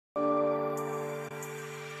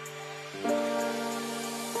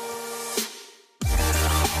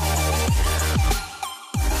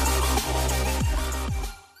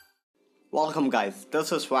Welcome guys,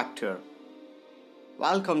 this is Vector.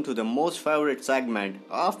 Welcome to the most favorite segment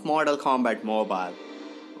of Mortal Kombat Mobile,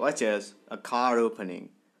 which is a card opening.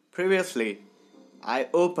 Previously, I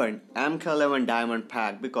opened MK11 Diamond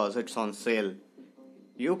Pack because it's on sale.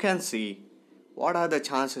 You can see what are the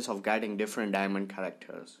chances of getting different diamond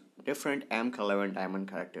characters, different MK11 diamond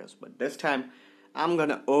characters. But this time, I'm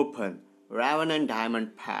gonna open Revenant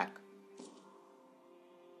Diamond Pack.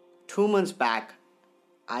 2 months back,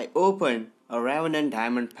 I opened a Revenant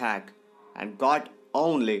Diamond Pack and got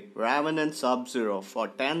only Revenant Sub-Zero for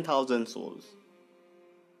 10,000 souls.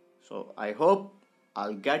 So I hope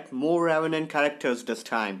I'll get more Revenant characters this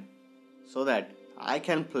time so that I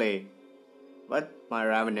can play with my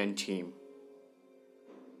Revenant team.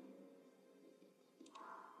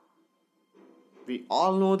 We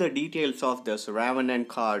all know the details of this Revenant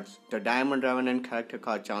cards. The Diamond Revenant character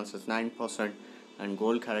card chances 9% and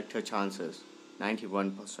Gold character chances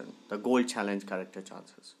 91%. The Gold challenge character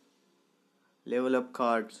chances. Level up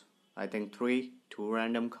cards, I think 3, 2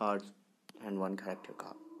 random cards and 1 character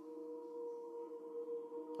card.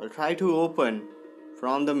 I'll try to open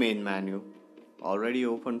from the main menu. Already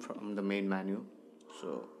opened from the main menu.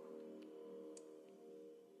 So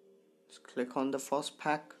let's click on the first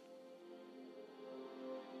pack.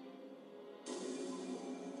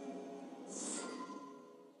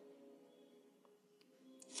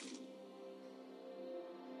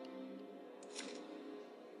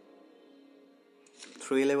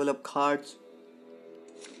 Three level up cards,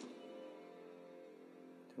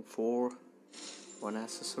 4, 1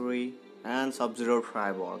 accessory and Sub-Zero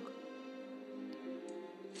Triborg.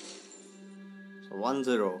 So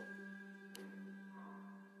 1-0.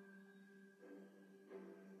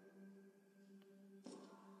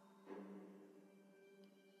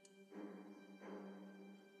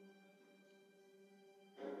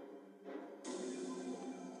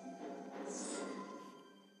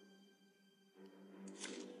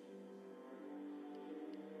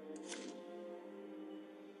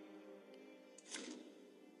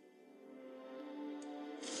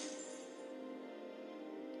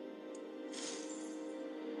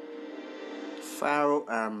 Pharaoh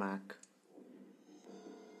Armac.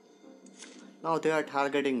 Now they are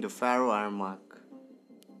targeting the Pharaoh Armac.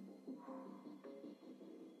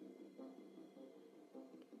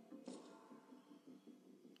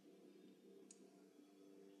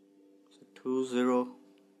 So 2-0.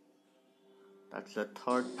 That's the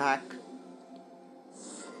third pack.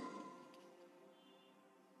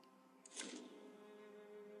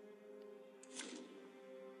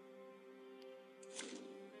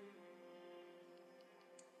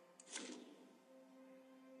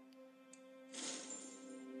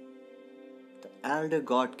 Elder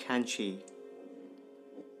God Kenshi.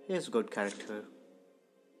 He is a good character.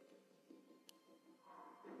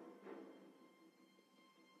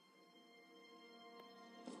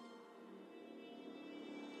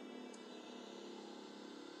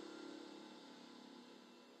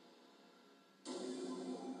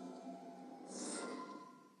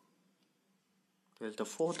 Here's the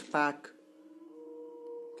fourth pack.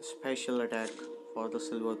 The special attack for the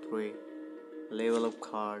silver 3. Level up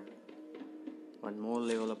card. One more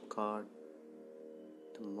level up card,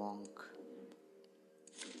 the Monk,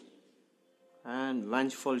 and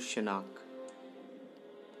Vengeful Shinnok.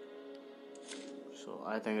 So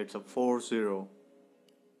I think it's a 4-0.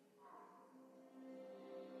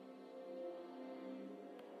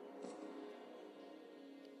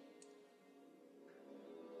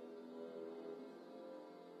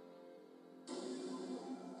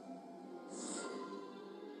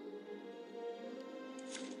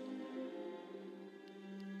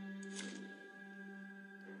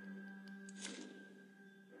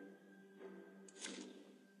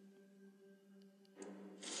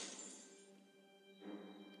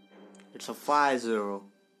 It's a 5-0.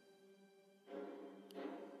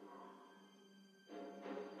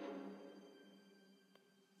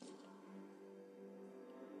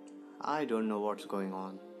 I don't know what's going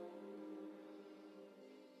on.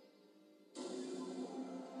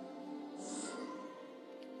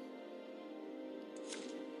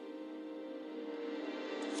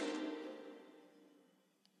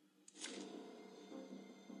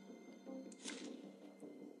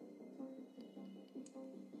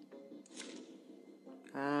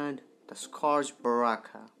 And the Scorched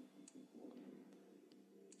Baraka.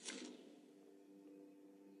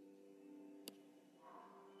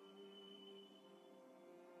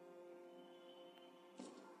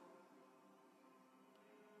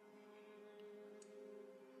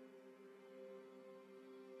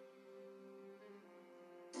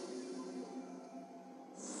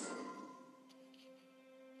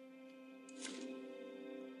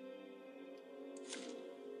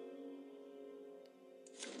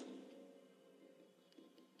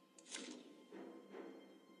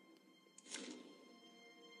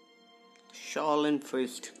 Shaolin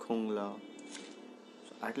Fist Kungla.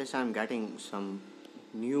 So at least I'm getting some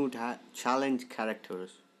new challenge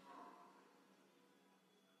characters.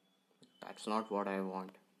 That's not what I want.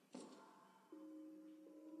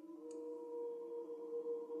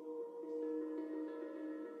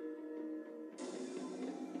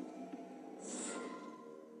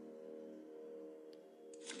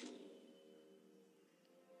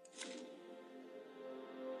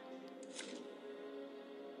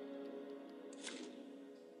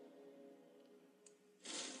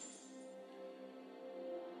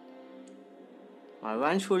 My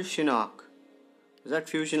Vengeful Shinnok is at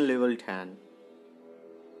fusion level 10.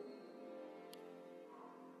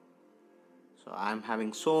 So I'm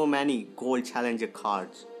having so many gold challenger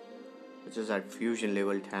cards which is at fusion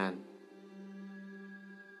level 10.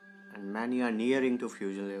 And many are nearing to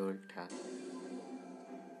fusion level 10.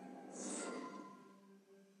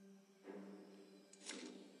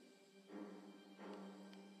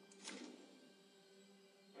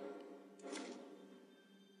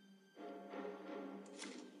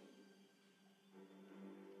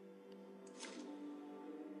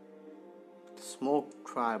 Smoke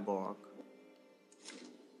Triborg.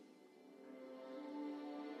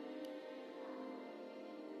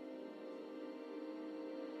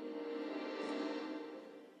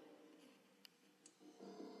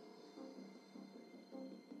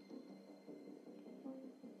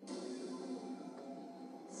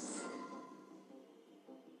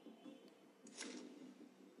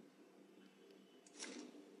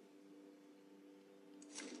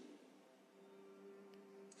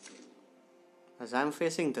 As I'm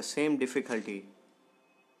facing the same difficulty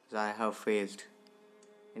as I have faced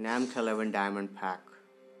in MK11 Diamond Pack.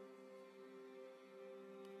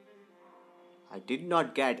 I did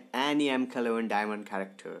not get any MK11 Diamond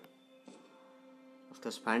character after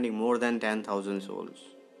spending more than 10,000 souls.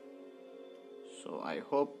 So I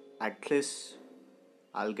hope at least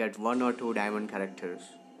I'll get 1 or 2 diamond characters.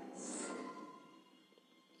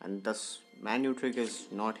 And this menu trick is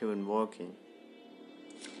not even working.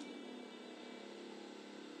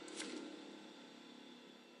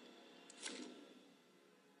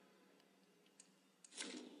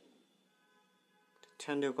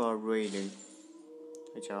 Tender card raiding,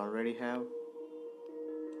 which I already have.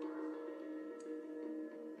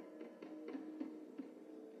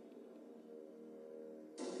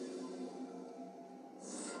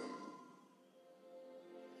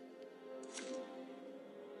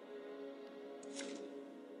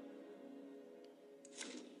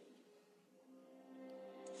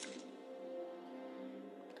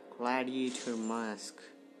 Gladiator Mask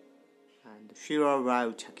and the Shira Rao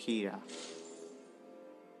Chakira.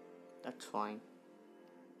 That's fine.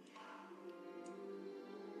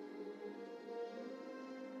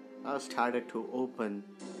 I started to open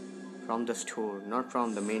from the store, not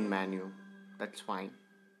from the main menu. That's fine.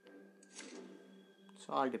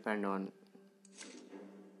 So all depend on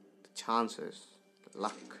the chances, the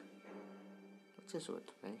luck, which is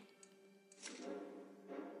with me.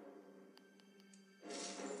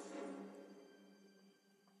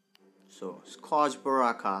 So Scotch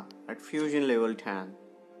Baraka at fusion level 10.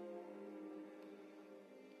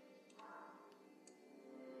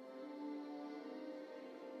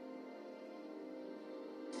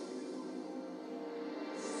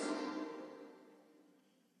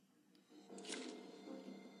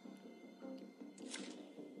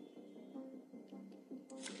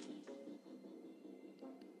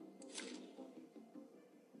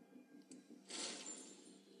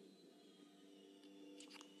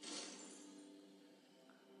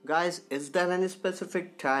 Guys, is there any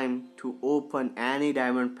specific time to open any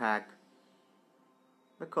diamond pack?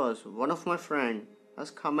 Because one of my friend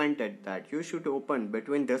has commented that you should open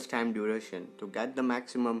between this time duration to get the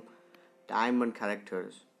maximum diamond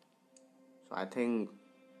characters. So I think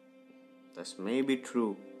this may be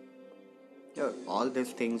true. Yeah, all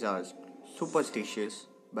these things are superstitious,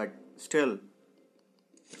 but still,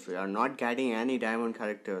 if we are not getting any diamond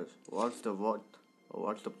characters, what's the worth or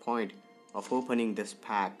what's the point of opening this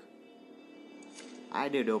pack? I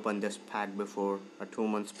did open this pack before 2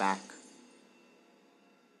 months back,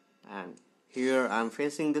 and here I'm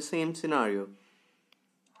facing the same scenario.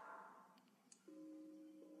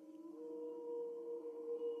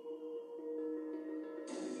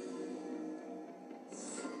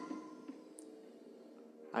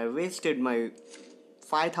 I wasted my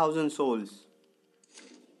 5,000 souls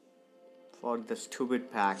for the stupid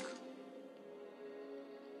pack.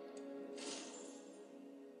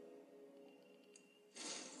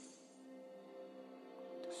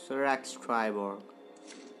 Syrax Triborg.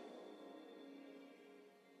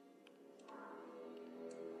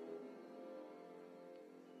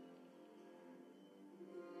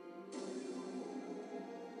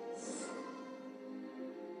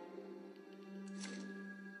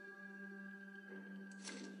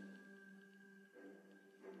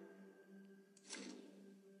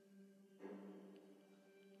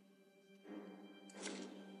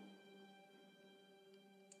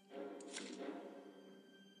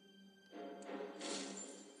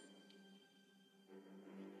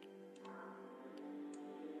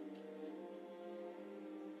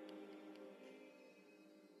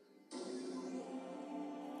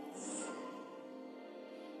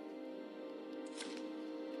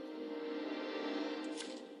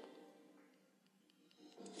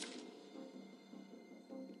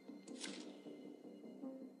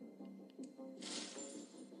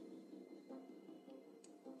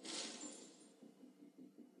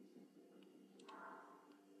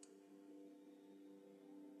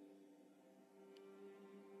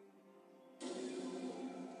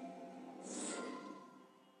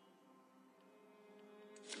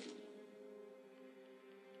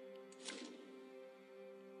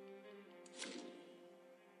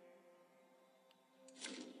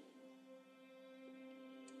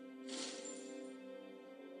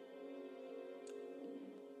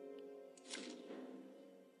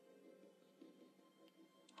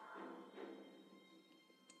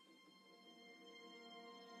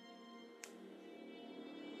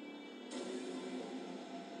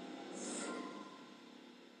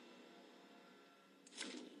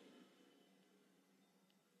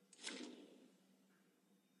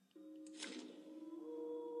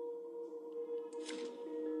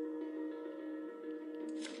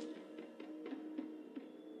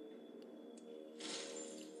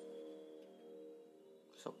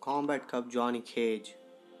 Combat Cup Johnny Cage.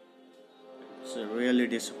 It's really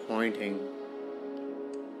disappointing.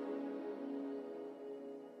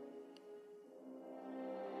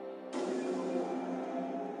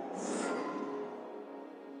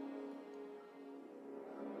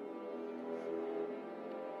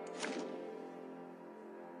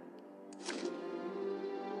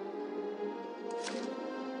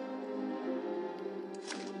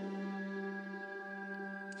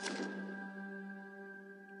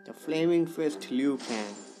 The Flaming Fist Liu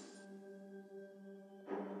Kang.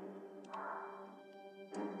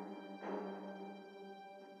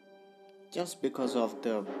 Just because of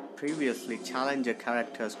the previously challenger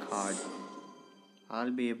characters card,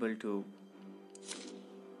 I'll be able to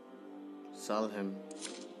sell him.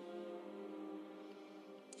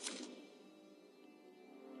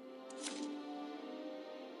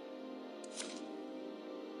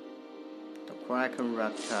 The Kraken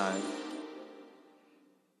Reptile.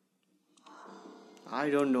 I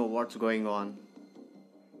don't know what's going on.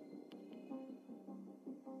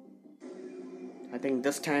 I think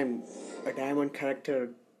this time a diamond character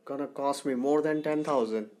gonna cost me more than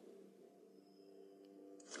 10,000.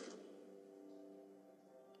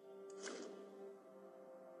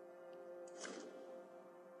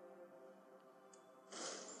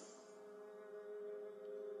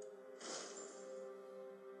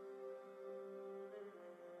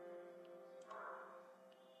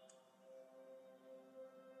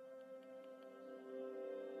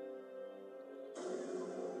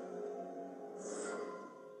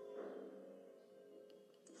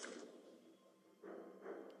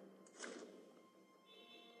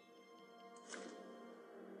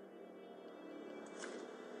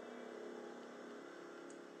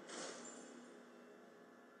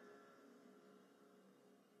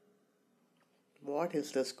 What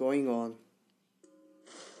is this going on?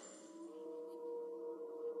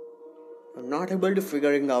 I'm not able to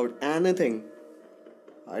figuring out anything.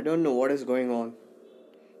 I don't know what is going on.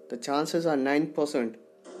 The chances are 9%.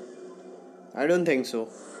 I don't think so.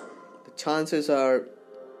 The chances are,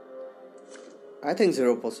 I think,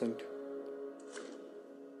 0%.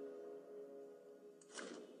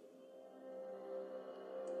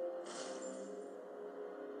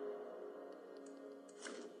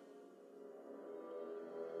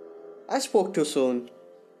 I spoke too soon.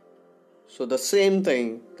 So the same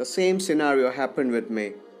thing, the same scenario happened with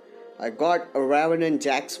me. I got a Revenant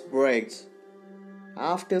Jack's Briggs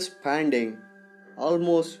after spending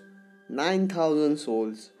almost 9,000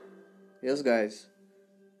 souls. Yes, guys.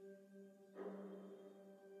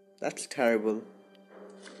 That's terrible.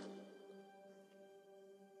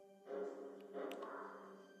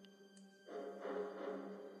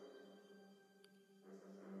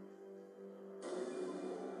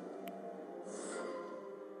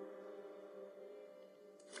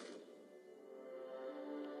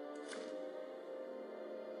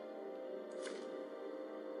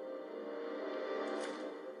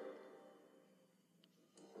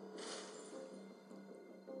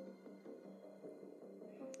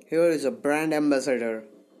 Here is a brand ambassador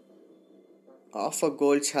of a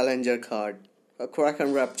gold challenger card, a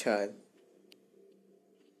Kraken Reptile.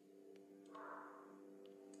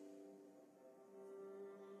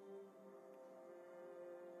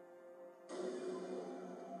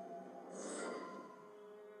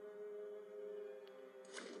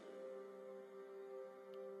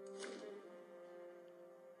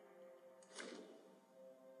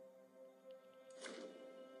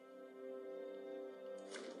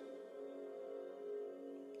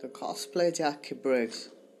 The cosplay Jackie Briggs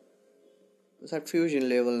is at fusion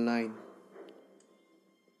level 9.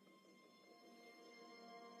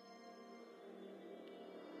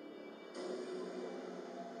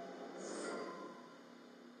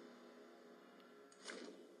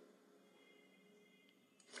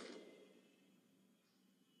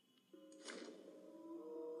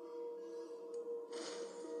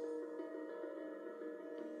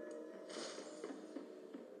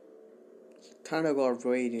 Thunder God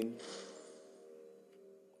Raiden.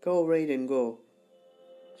 Go Raiden, go.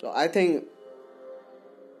 So I think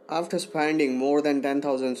after spending more than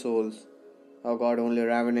 10,000 souls, I got only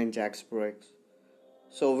Revenant Jack's Briggs.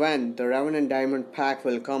 So when the Revenant Diamond pack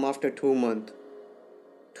will come after 2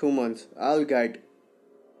 months, I'll get,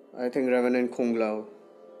 I think, Revenant Kung Lao.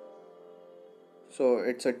 So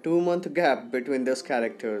it's a 2 month gap between these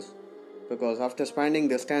characters. Because after spending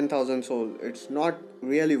this 10,000 soul, it's not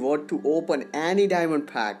really worth to open any diamond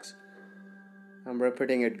packs. I'm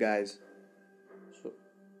repeating it, guys. So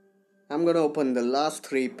I'm gonna open the last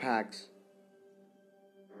 3 packs.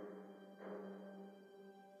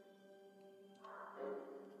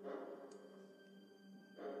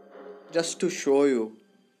 just to show you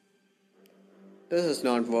this is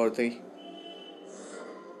not worthy.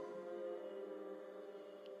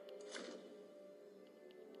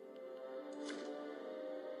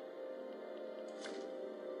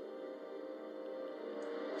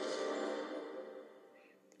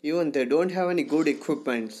 Even they don't have any good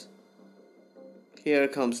equipments. Here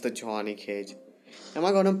comes the Johnny Cage. Am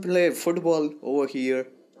I gonna play football over here?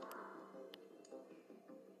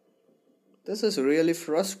 This is really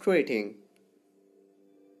frustrating.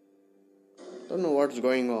 Don't know what's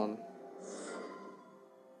going on.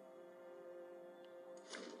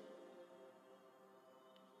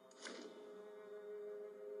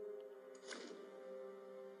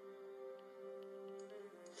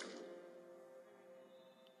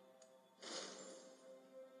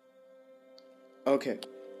 Okay,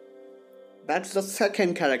 that's the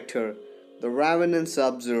second character, the Revenant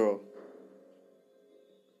Sub-Zero.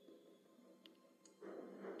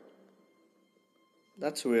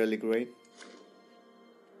 That's really great.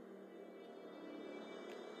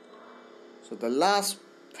 So the last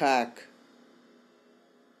pack,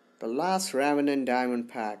 the last Revenant Diamond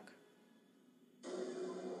pack.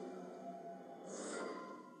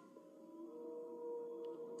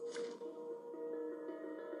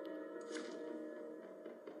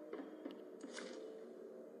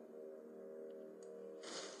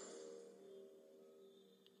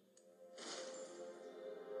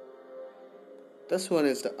 This one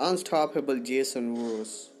is the unstoppable Jason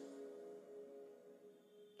Voorhees.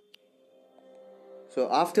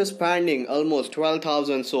 So after spending almost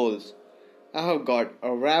 12,000 souls, I have got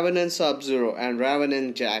a Revenant Sub-Zero and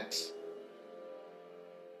Revenant Jax.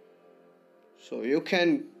 So you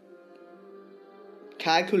can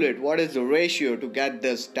calculate what is the ratio to get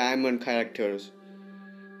this diamond characters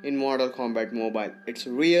in Mortal Kombat Mobile. It's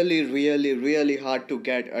really hard to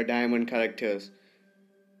get a diamond characters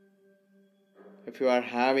if you are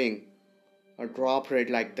having a drop rate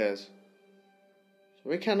like this. So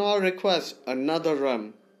we can all request another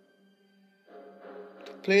run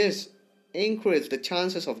to please increase the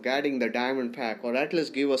chances of getting the diamond pack, or at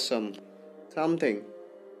least give us something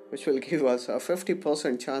which will give us a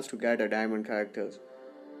 50% chance to get a diamond characters.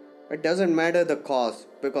 It doesn't matter the cost,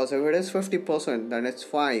 because if it is 50% then it's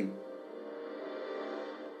fine.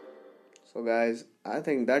 So guys, I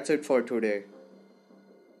think that's it for today.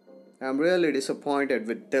 I'm really disappointed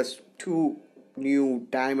with this two new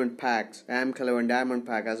diamond packs, M11 diamond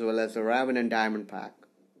pack as well as the Revenant diamond pack.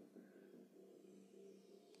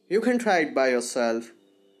 You can try it by yourself,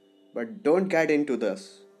 but don't get into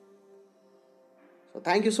this. So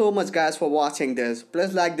thank you so much guys for watching this.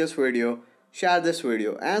 Please like this video, share this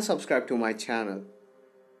video and subscribe to my channel.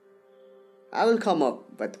 I will come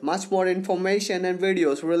up with much more information and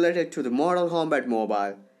videos related to the Mortal Kombat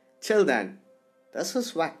Mobile. Till then, this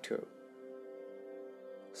is Vector,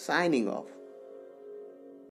 signing off.